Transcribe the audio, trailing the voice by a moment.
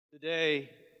Today,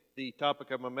 the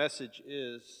topic of my message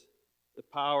is the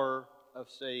power of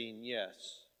saying yes.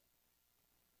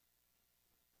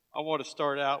 I want to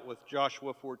start out with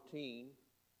Joshua 14.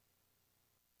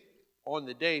 On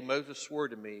the day Moses swore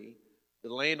to me,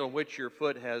 the land on which your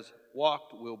foot has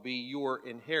walked will be your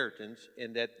inheritance,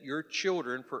 and that your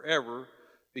children forever,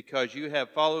 because you have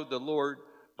followed the Lord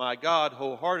my God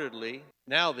wholeheartedly.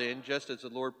 Now then, just as the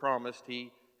Lord promised,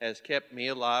 He has kept me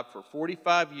alive for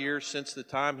 45 years since the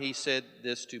time He said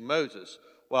this to Moses,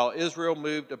 while Israel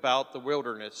moved about the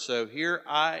wilderness. So here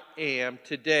I am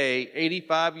today,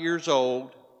 85 years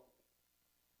old.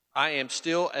 I am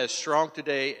still as strong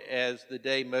today as the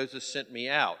day Moses sent me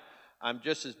out. I'm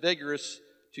just as vigorous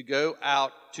to go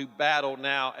out to battle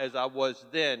now as I was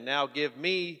then. Now give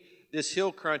me this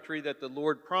hill country that the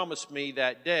Lord promised me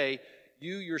that day.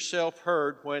 You yourself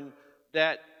heard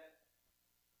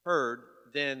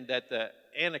then that the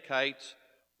Anakites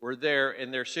were there,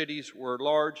 and their cities were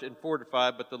large and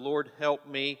fortified, but the Lord helped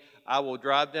me. I will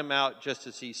drive them out just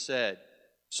as He said.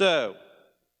 So,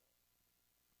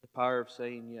 the power of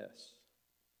saying yes.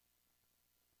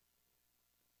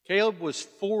 Caleb was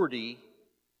 40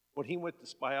 when he went to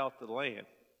spy out the land.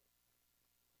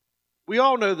 We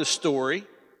all know the story.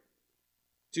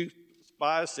 2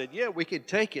 spies said, yeah, we can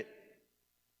take it.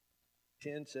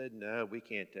 10 said, no, we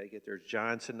can't take it. There's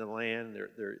giants in the land.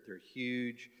 They're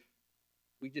huge.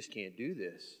 We just can't do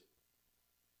this.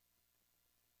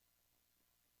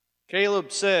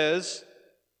 Caleb says,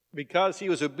 because he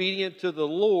was obedient to the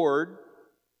Lord,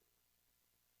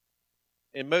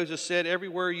 and Moses said,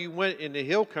 everywhere you went in the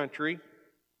hill country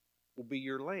will be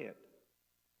your land.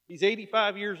 He's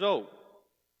 85 years old.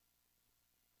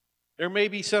 There may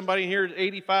be somebody here that's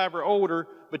 85 or older,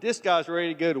 but this guy's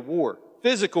ready to go to war.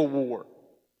 Physical war.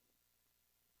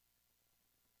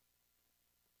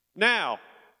 Now,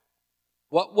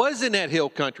 what was in that hill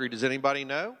country, does anybody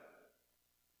know?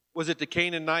 Was it the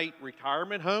Canaanite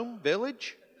retirement home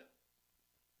village?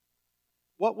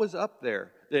 What was up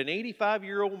there that an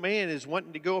 85-year-old man is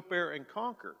wanting to go up there and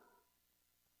conquer?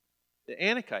 The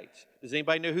Anakites. Does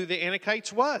anybody know who the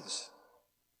Anakites was?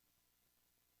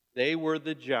 They were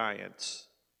the giants.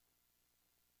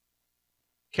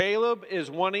 Caleb is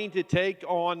wanting to take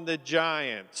on the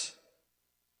giants.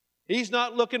 He's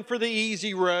not looking for the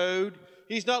easy road.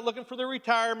 He's not looking for the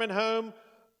retirement home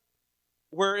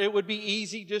where it would be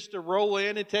easy just to roll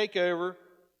in and take over.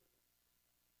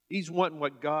 He's wanting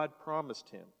what God promised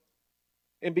him.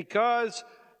 And because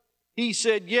he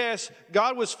said yes,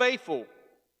 God was faithful.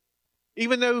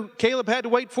 Even though Caleb had to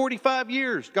wait 45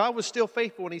 years, God was still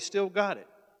faithful and he still got it.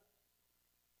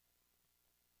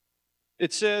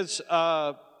 It says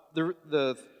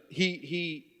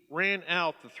he ran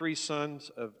out the 3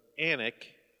 sons of Anak.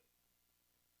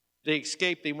 They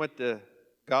escaped. They went to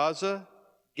Gaza,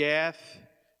 Gath,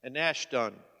 and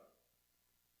Ashdod.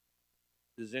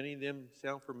 Does any of them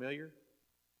sound familiar?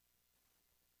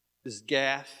 Does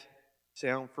Gath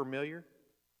sound familiar?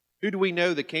 Who do we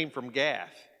know that came from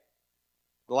Gath?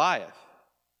 Goliath.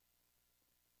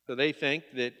 So they think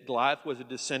that Goliath was a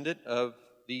descendant of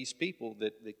these people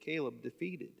that Caleb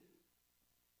defeated.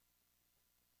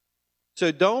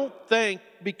 So don't think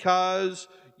because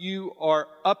you are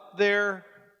up there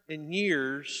in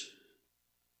years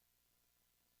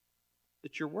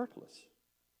that you're worthless.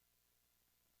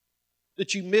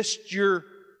 That you missed your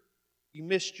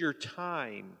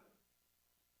time.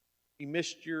 You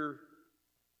missed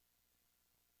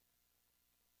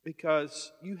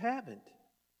because you haven't.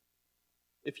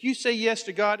 If you say yes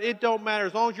to God, it don't matter.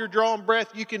 As long as you're drawing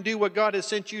breath, you can do what God has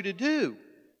sent you to do.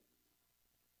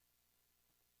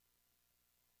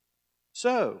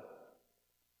 So,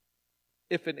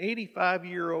 if an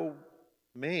 85-year-old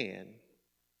man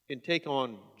can take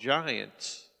on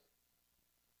giants,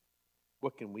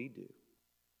 what can we do?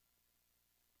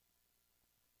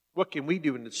 What can we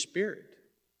do in the Spirit?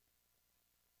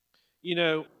 You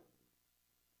know,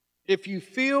 if you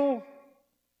feel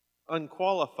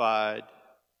unqualified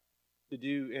to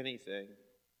do anything,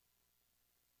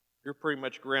 you're pretty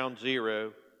much ground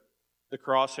zero. The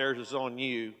crosshairs is on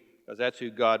you because that's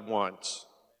who God wants.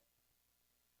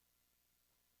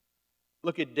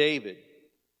 Look at David.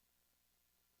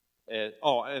 And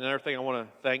another thing I want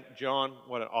to thank John.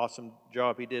 What an awesome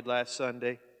job he did last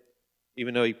Sunday.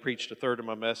 Even though he preached a third of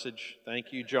my message. Thank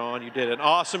you, John. You did an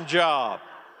awesome job.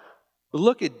 But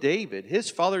look at David. His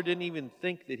father didn't even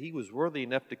think that he was worthy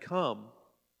enough to come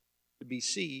to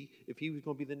see if he was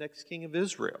going to be the next king of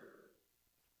Israel.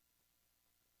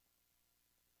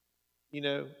 You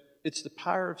know, it's the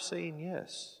power of saying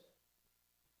yes.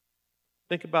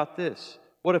 Think about this.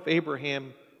 What if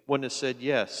Abraham wouldn't have said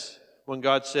yes when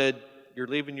God said, you're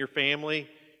leaving your family.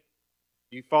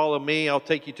 You follow me, I'll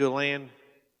take you to a land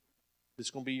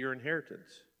that's going to be your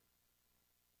inheritance.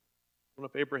 What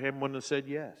if Abraham wouldn't have said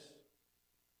yes?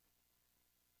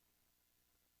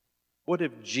 What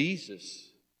if Jesus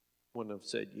wouldn't have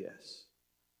said yes?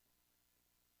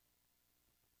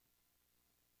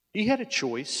 He had a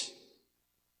choice.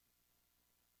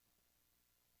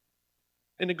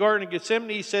 In the Garden of Gethsemane,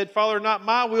 he said, Father, not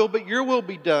my will, but your will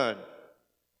be done.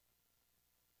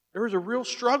 There was a real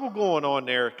struggle going on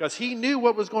there because he knew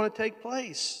what was going to take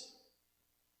place.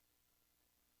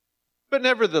 But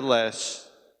nevertheless,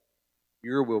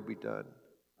 your will be done,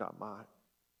 not mine.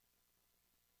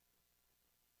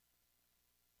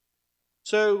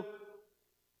 So,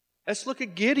 let's look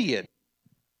at Gideon,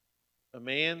 a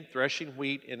man threshing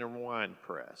wheat in a wine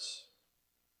press.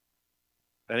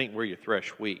 That ain't where you thresh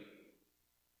wheat.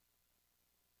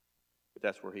 But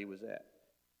that's where he was at.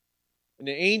 And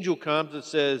the angel comes and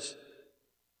says,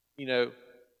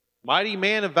 mighty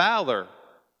man of valor.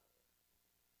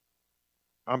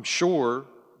 I'm sure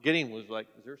Gideon was like,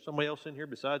 is there somebody else in here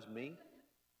besides me?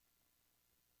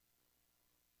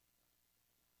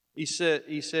 He said,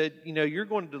 you're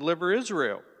going to deliver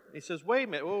Israel. He says, wait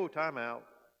a minute, time out.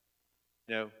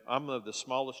 I'm of the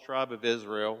smallest tribe of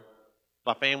Israel.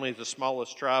 My family is the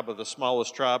smallest tribe of the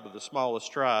smallest tribe of the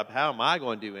smallest tribe. How am I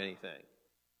going to do anything?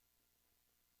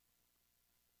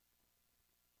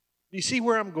 You see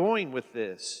where I'm going with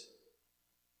this?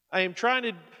 I am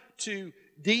trying to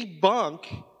debunk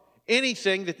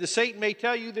anything that the Satan may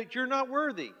tell you that you're not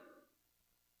worthy.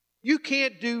 You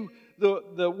can't do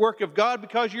the work of God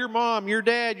because your mom, your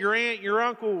dad, your aunt, your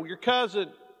uncle, your cousin,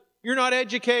 you're not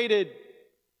educated.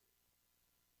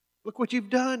 Look what you've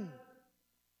done.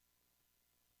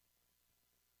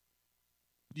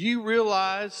 Do you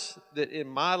realize that in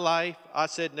my life I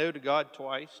said no to God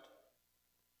twice?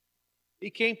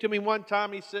 He came to me one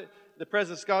time, he said, the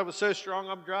presence of God was so strong,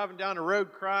 I'm driving down the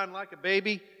road crying like a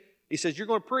baby. He says, you're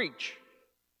going to preach.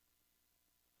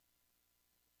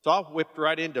 So I whipped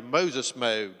right into Moses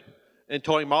mode and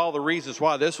told him all the reasons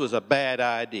why this was a bad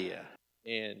idea.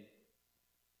 And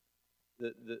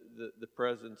the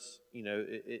presence,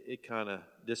 it kind of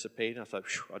dissipated. I thought,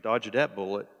 I dodged that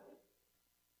bullet.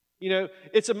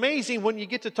 It's amazing when you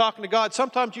get to talking to God.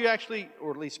 Sometimes you actually,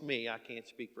 or at least me, I can't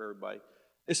speak for everybody.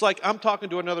 It's like I'm talking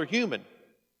to another human.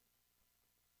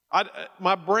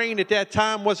 My brain at that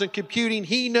time wasn't computing.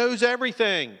 He knows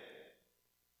everything.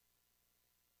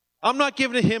 I'm not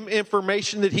giving him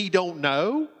information that he don't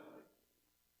know.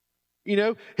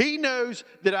 He knows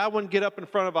that I wouldn't get up in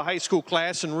front of a high school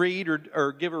class and read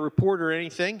or give a report or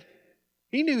anything.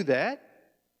 He knew that.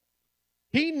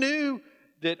 He knew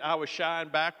that I was shy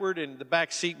and backward and the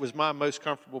back seat was my most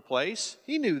comfortable place.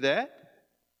 He knew that.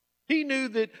 He knew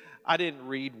that I didn't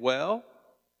read well.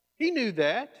 He knew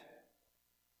that.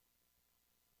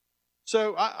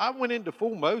 So I went into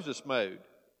full Moses mode.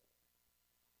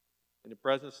 And the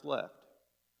presence left.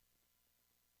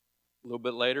 A little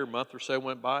bit later, a month or so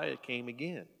went by, it came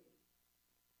again.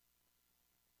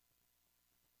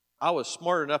 I was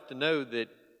smart enough to know that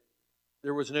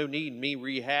there was no need in me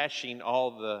rehashing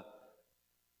all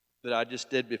that I just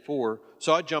did before.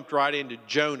 So I jumped right into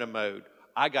Jonah mode.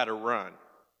 I got to run.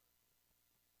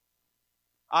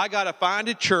 I got to find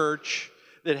a church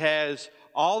that has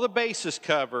all the bases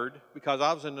covered,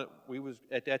 because we was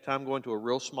at that time going to a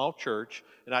real small church,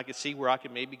 and I could see where I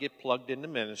could maybe get plugged into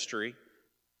ministry.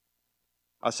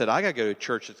 I said, I got to go to a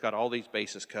church that's got all these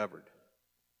bases covered.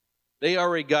 They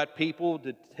already got people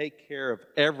to take care of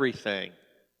everything.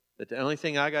 That the only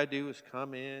thing I got to do is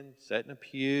come in, sit in a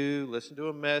pew, listen to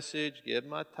a message, give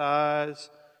my tithes,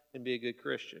 and be a good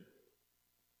Christian.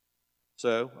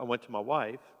 So I went to my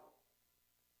wife.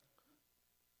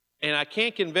 And I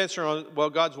can't convince her on,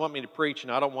 well, God's wanting me to preach,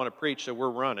 and I don't want to preach, so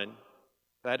we're running.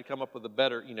 I had to come up with a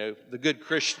better, the good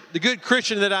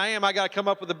Christian that I am, I got to come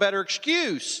up with a better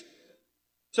excuse.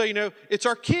 So, it's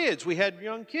our kids. We had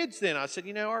young kids then. I said,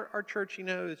 our church,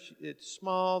 it's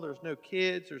small. There's no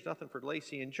kids. There's nothing for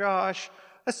Lacey and Josh.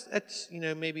 Let's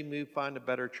maybe find a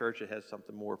better church that has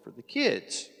something more for the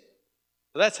kids.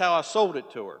 So that's how I sold it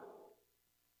to her.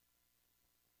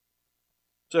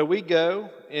 So we go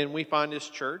and we find this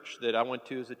church that I went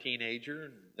to as a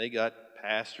teenager. They got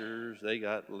pastors, they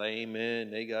got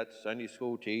laymen, they got Sunday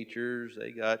school teachers,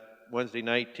 they got Wednesday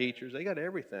night teachers, they got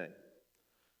everything.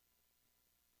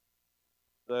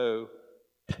 So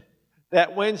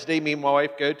that Wednesday, me and my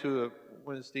wife go to a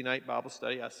Wednesday night Bible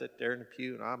study. I sit there in the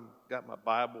pew and I've got my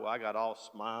Bible, I got all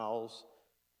smiles.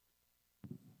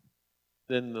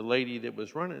 Then the lady that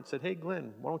was running said, hey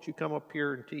Glenn, why don't you come up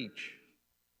here and teach?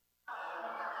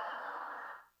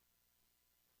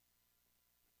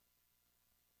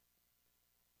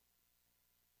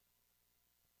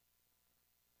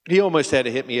 He almost had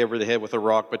to hit me over the head with a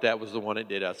rock, but that was the one that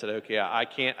did. I said, okay, I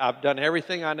can't. I've done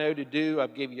everything I know to do.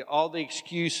 I've given you all the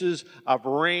excuses. I've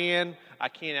ran. I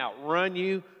can't outrun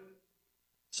you.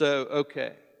 So,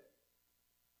 okay.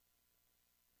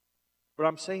 But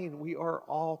I'm saying we are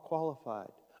all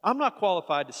qualified. I'm not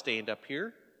qualified to stand up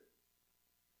here.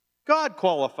 God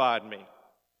qualified me.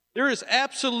 There is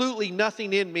absolutely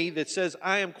nothing in me that says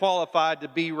I am qualified to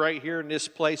be right here in this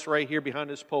place, right here behind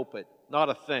this pulpit. Not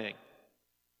a thing.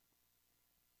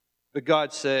 But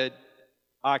God said,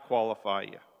 I qualify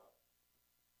you.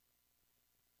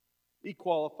 He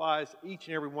qualifies each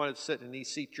and every one that's sitting in these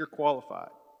seats. You're qualified.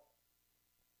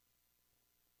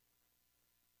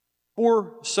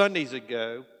 4 Sundays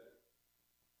ago,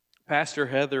 Pastor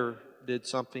Heather did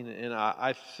something, and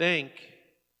I think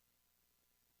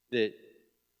that,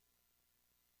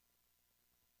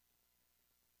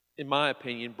 in my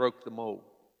opinion, broke the mold.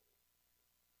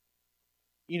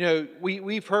 You know,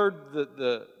 we've heard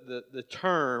the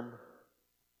term,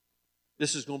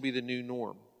 this is going to be the new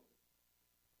norm.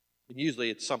 And usually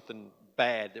it's something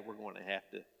bad that we're going to have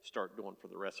to start doing for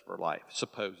the rest of our life,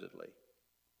 supposedly.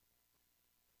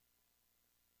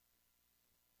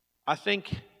 I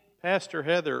think Pastor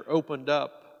Heather opened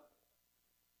up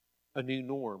a new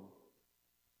norm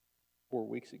 4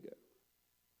 weeks ago.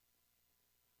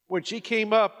 When she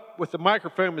came up with the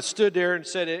microphone and stood there and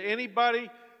said, anybody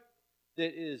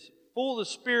that is full of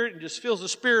the Spirit and just feels the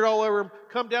Spirit all over them,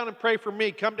 come down and pray for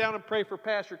me. Come down and pray for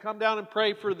Pastor. Come down and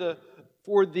pray for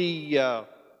the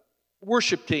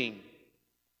worship team.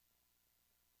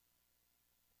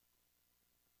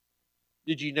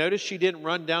 Did you notice she didn't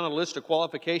run down a list of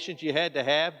qualifications you had to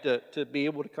have to be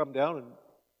able to come down and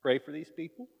pray for these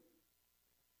people?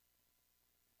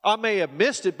 I may have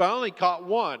missed it, but I only caught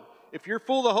one. If you're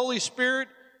full of the Holy Spirit,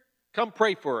 come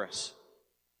pray for us.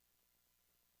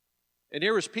 And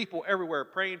there was people everywhere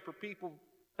praying for people,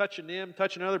 touching them,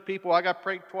 touching other people. I got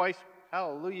prayed twice.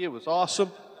 Hallelujah, it was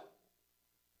awesome.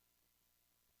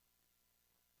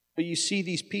 But you see,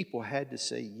 these people had to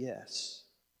say yes.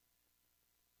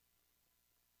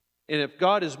 And if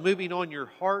God is moving on your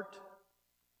heart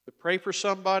to pray for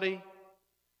somebody,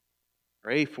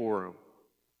 pray for them.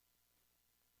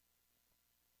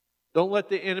 Don't let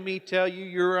the enemy tell you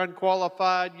you're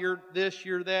unqualified, you're this,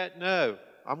 you're that. No,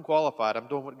 I'm qualified. I'm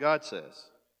doing what God says.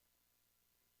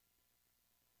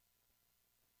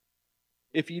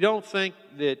 If you don't think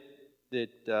that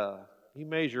you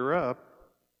measure up,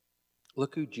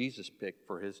 look who Jesus picked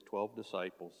for his 12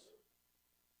 disciples.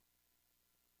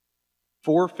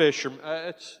 4 fishermen.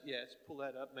 Let's pull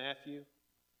that up, Matthew.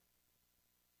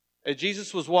 As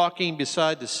Jesus was walking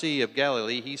beside the Sea of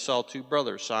Galilee, he saw 2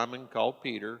 brothers, Simon called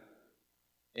Peter,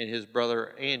 and his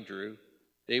brother Andrew.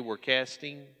 They were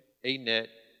casting a net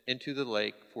into the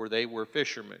lake, for they were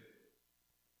fishermen.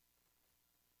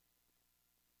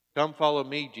 Come follow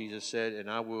me, Jesus said,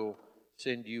 and I will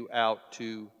send you out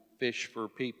to fish for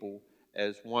people.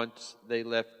 As once they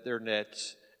left their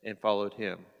nets and followed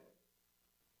him.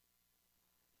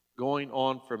 Going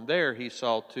on from there, he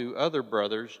saw 2 other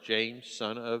brothers, James,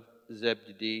 son of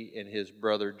Zebedee, and his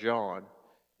brother John,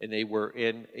 and they were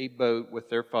in a boat with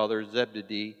their father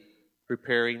Zebedee,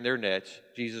 preparing their nets.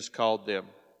 Jesus called them.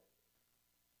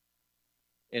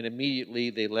 And immediately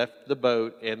they left the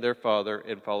boat and their father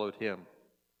and followed him.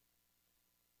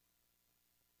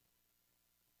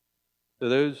 So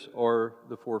those are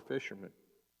the 4 fishermen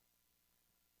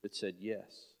that said yes.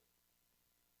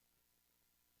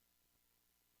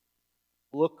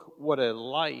 Look what a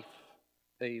life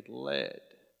they led.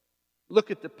 Look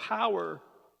at the power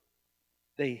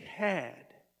they had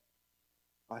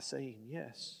by saying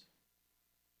yes.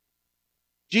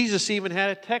 Jesus even had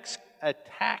a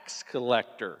tax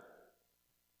collector,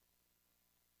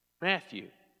 Matthew.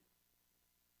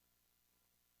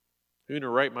 Who in their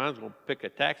right mind is going to pick a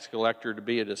tax collector to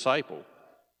be a disciple?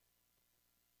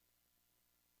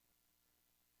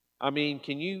 I mean,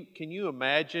 can you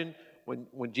imagine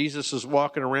when Jesus is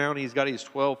walking around, he's got his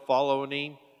 12 following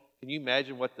him? Can you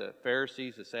imagine what the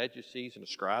Pharisees, the Sadducees, and the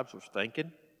scribes was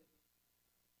thinking?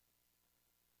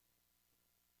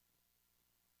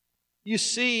 You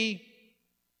see,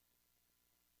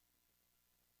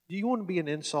 do you want to be an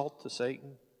insult to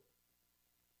Satan?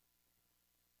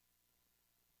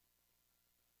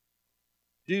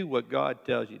 Do what God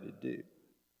tells you to do.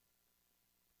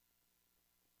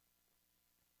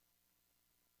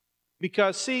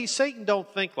 Because, see, Satan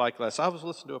don't think like us. I was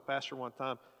listening to a pastor one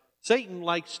time. Satan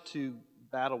likes to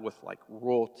battle with like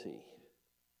royalty.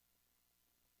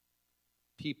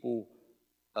 People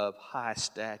of high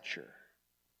stature.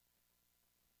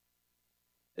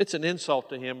 It's an insult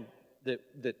to him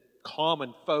that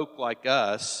common folk like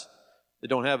us that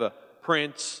don't have a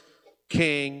prince,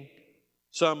 king,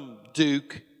 some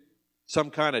duke, some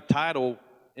kind of title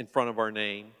in front of our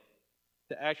name,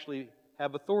 to actually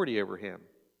have authority over him.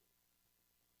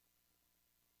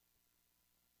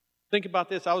 Think about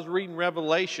this. I was reading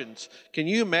Revelations. Can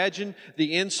you imagine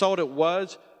the insult it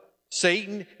was?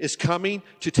 Satan is coming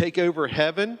to take over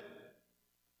heaven.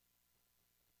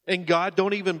 And God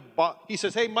don't even... He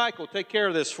says, hey, Michael, take care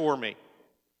of this for me.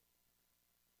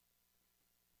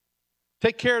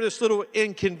 Take care of this little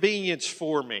inconvenience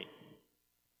for me.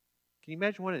 Can you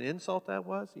imagine what an insult that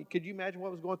was? Could you imagine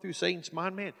what was going through Satan's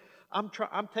mind? Man, I'm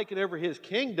taking over his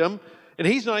kingdom, and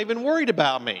he's not even worried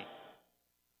about me.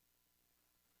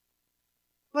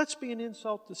 Let's be an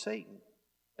insult to Satan.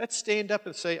 Let's stand up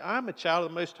and say, I'm a child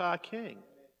of the Most High King.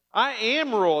 I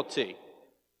am royalty.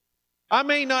 I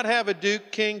may not have a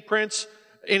duke, king, prince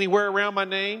anywhere around my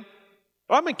name,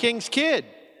 but I'm a king's kid.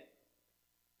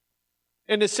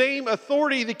 And the same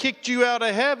authority that kicked you out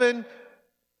of heaven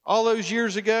all those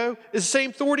years ago is the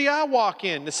same authority I walk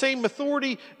in. The same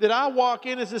authority that I walk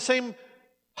in is the same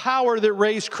power that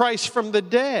raised Christ from the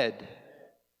dead.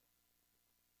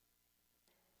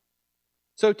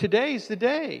 So today's the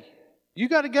day. You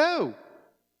got to go.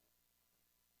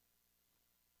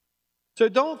 So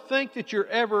don't think that you're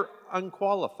ever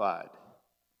unqualified.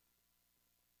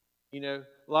 You know,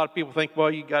 a lot of people think,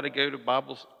 well, you got to go to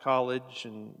Bible college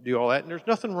and do all that. And there's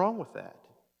nothing wrong with that.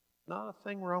 Not a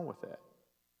thing wrong with that.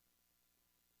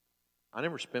 I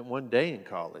never spent one day in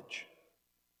college.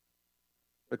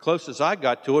 The closest I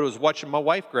got to it was watching my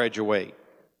wife graduate.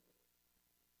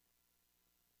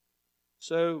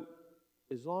 So,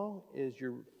 as long as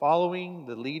you're following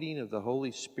the leading of the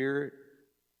Holy Spirit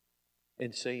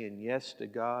and saying yes to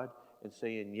God and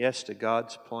saying yes to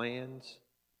God's plans,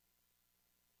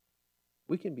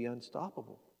 we can be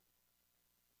unstoppable.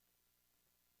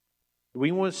 Do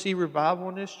we want to see revival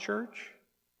in this church?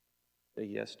 Say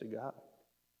yes to God.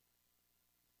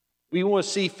 We want to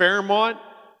see Fairmont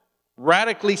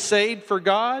radically saved for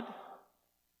God?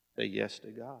 Say yes to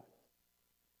God.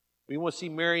 We want to see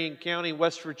Marion County,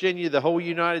 West Virginia, the whole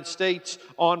United States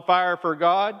on fire for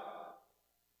God?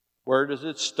 Where does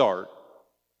it start?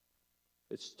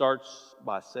 It starts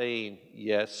by saying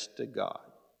yes to God.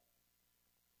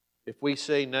 If we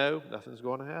say no, nothing's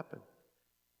going to happen.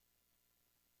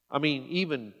 I mean,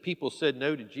 even people said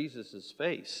no to Jesus'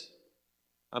 face.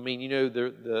 I mean, you know,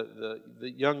 the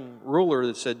young ruler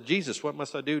that said, Jesus, what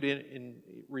must I do to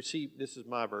receive, this is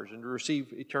my version, to receive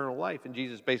eternal life? And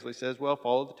Jesus basically says, well,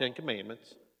 follow the Ten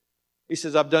Commandments. He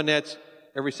says, I've done that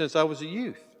ever since I was a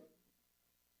youth.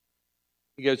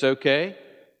 He goes, okay,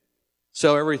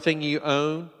 sell everything you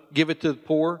own, give it to the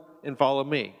poor, and follow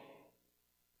me.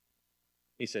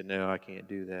 He said, no, I can't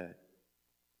do that.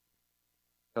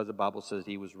 Because the Bible says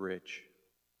he was rich.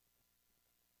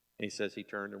 And he says he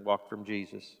turned and walked from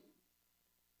Jesus.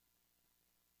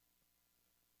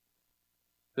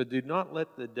 So do not let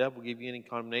the devil give you any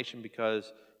condemnation,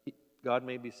 because God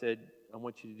maybe said, I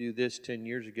want you to do this 10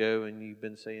 years ago, and you've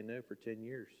been saying no for 10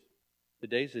 years.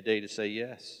 Today's the day to say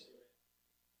yes.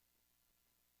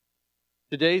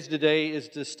 Today's the day is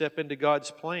to step into God's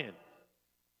plan.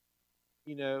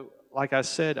 You know, like I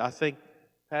said, I think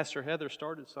Pastor Heather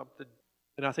started something,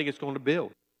 and I think it's going to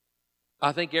build.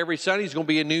 I think every Sunday is going to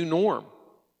be a new norm.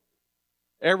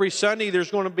 Every Sunday there's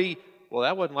going to be, well,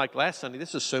 that wasn't like last Sunday.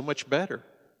 This is so much better.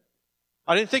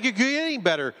 I didn't think it could get any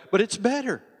better, but it's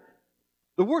better.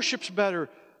 The worship's better.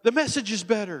 The message is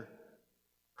better.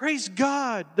 Praise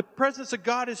God. The presence of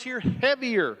God is here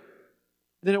heavier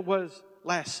than it was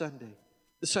last Sunday,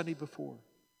 the Sunday before.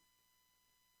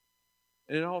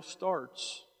 And it all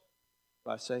starts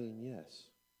by saying yes.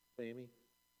 Sammy?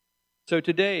 So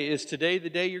is today the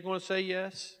day you're going to say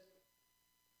yes?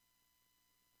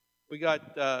 We got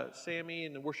Sammy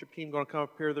and the worship team going to come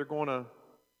up here. They're going to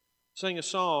sing a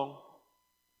song,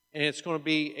 and it's going to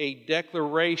be a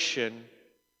declaration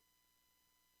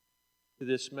to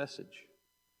this message.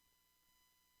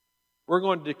 We're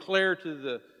going to declare to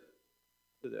the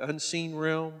unseen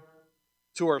realm,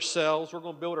 to ourselves. We're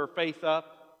going to build our faith up.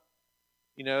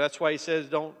 You know, that's why he says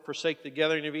don't forsake the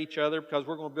gathering of each other, because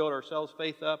we're going to build ourselves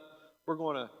faith up. We're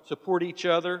going to support each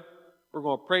other. We're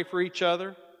going to pray for each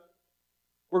other.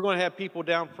 We're going to have people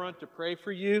down front to pray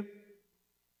for you.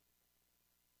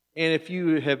 And if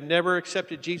you have never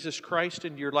accepted Jesus Christ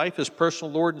into your life as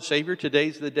personal Lord and Savior,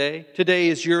 today's the day. Today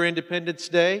is your Independence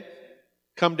Day.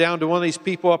 Come down to one of these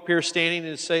people up here standing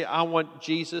and say, I want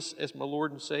Jesus as my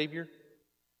Lord and Savior.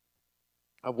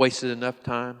 I've wasted enough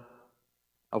time.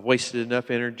 I've wasted enough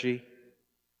energy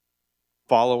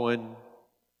following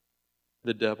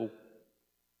the devil.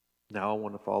 Now I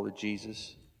want to follow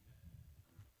Jesus.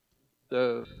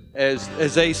 So as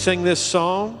they sing this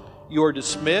song, you are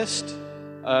dismissed.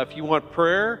 If you want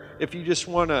prayer, if you just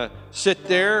want to sit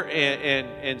there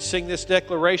and sing this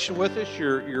declaration with us,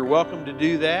 you're welcome to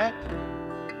do that.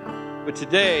 But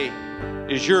today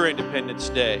is your Independence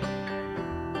Day.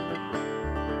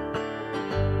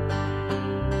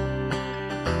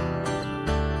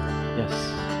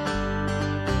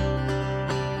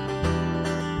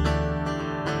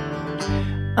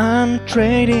 I'm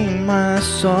trading my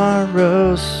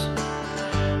sorrows,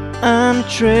 I'm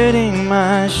trading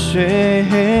my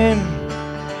shame,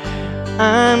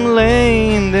 I'm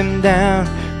laying them down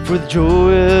for the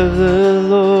joy of the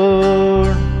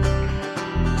Lord.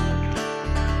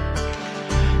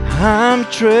 I'm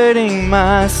trading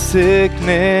my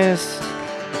sickness,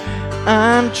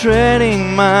 I'm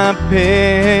trading my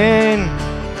pain,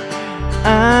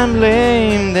 I'm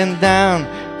laying them down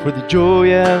for the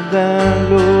joy of the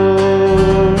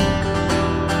Lord.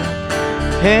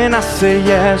 And I say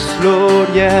yes, Lord,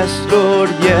 yes, Lord,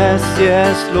 yes,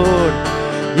 yes, Lord,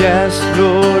 yes,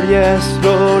 Lord, yes,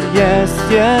 Lord, yes,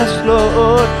 yes,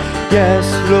 Lord, yes,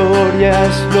 Lord,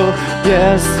 yes, Lord,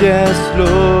 yes, yes,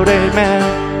 Lord, amen.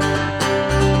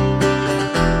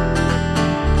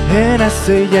 And I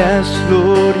say yes,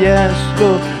 Lord, yes,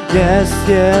 Lord, yes,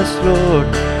 yes, Lord,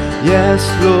 yes,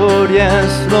 Lord,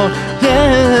 yes, Lord,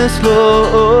 yes,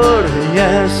 Lord,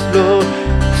 yes, Lord,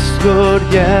 yes, Lord,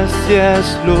 yes,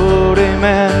 yes, Lord,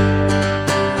 amen.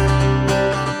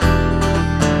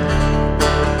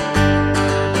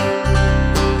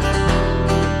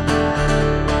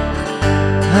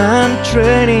 I'm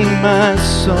trading my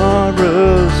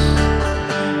sorrows,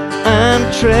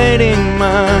 I'm trading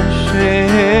my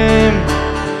shame,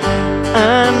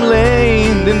 I'm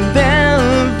laying them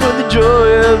down for the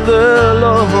joy of the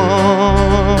Lord.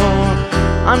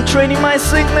 I'm trading my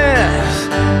sickness,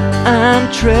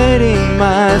 I'm trading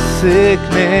my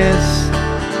sickness,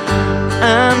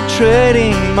 I'm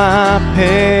trading my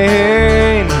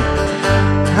pain,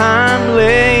 I'm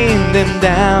laying them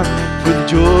down for the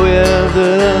joy of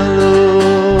the Lord.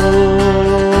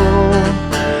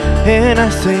 And I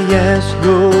say yes,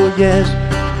 Lord, yes,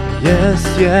 yes,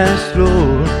 yes,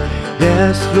 Lord,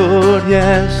 yes, Lord,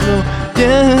 yes, Lord,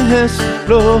 yes,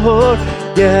 Lord,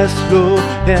 yes, Lord,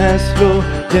 yes, Lord,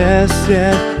 yes,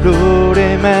 yes, Lord,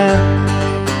 amen.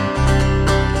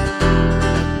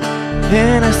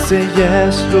 And I say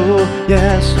yes, Lord,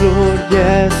 yes, Lord,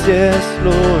 yes, yes,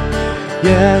 Lord,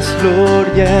 yes, Lord,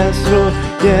 yes, Lord,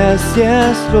 yes,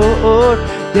 yes, Lord,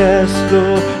 yes,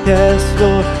 Lord, yes,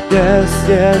 Lord, yes,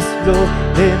 yes, Lord,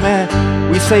 amen.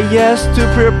 We say yes to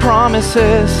prayer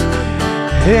promises.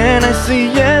 And I say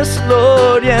yes,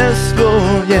 Lord, yes,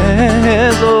 Lord,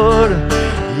 yes, Lord,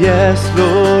 yes,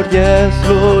 Lord, yes,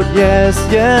 Lord, yes,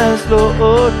 yes,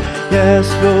 Lord, yes,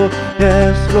 Lord,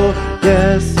 yes, Lord,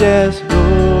 yes, yes,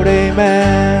 Lord,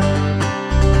 amen.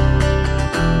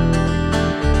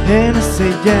 And I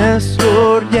say yes,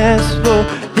 Lord, yes, Lord,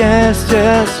 yes,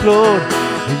 yes, Lord,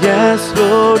 yes,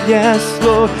 Lord, yes,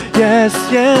 Lord, yes,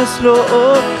 yes,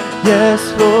 Lord, yes,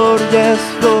 Lord,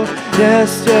 yes, Lord,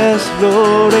 yes, yes,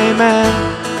 Lord,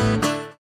 amen.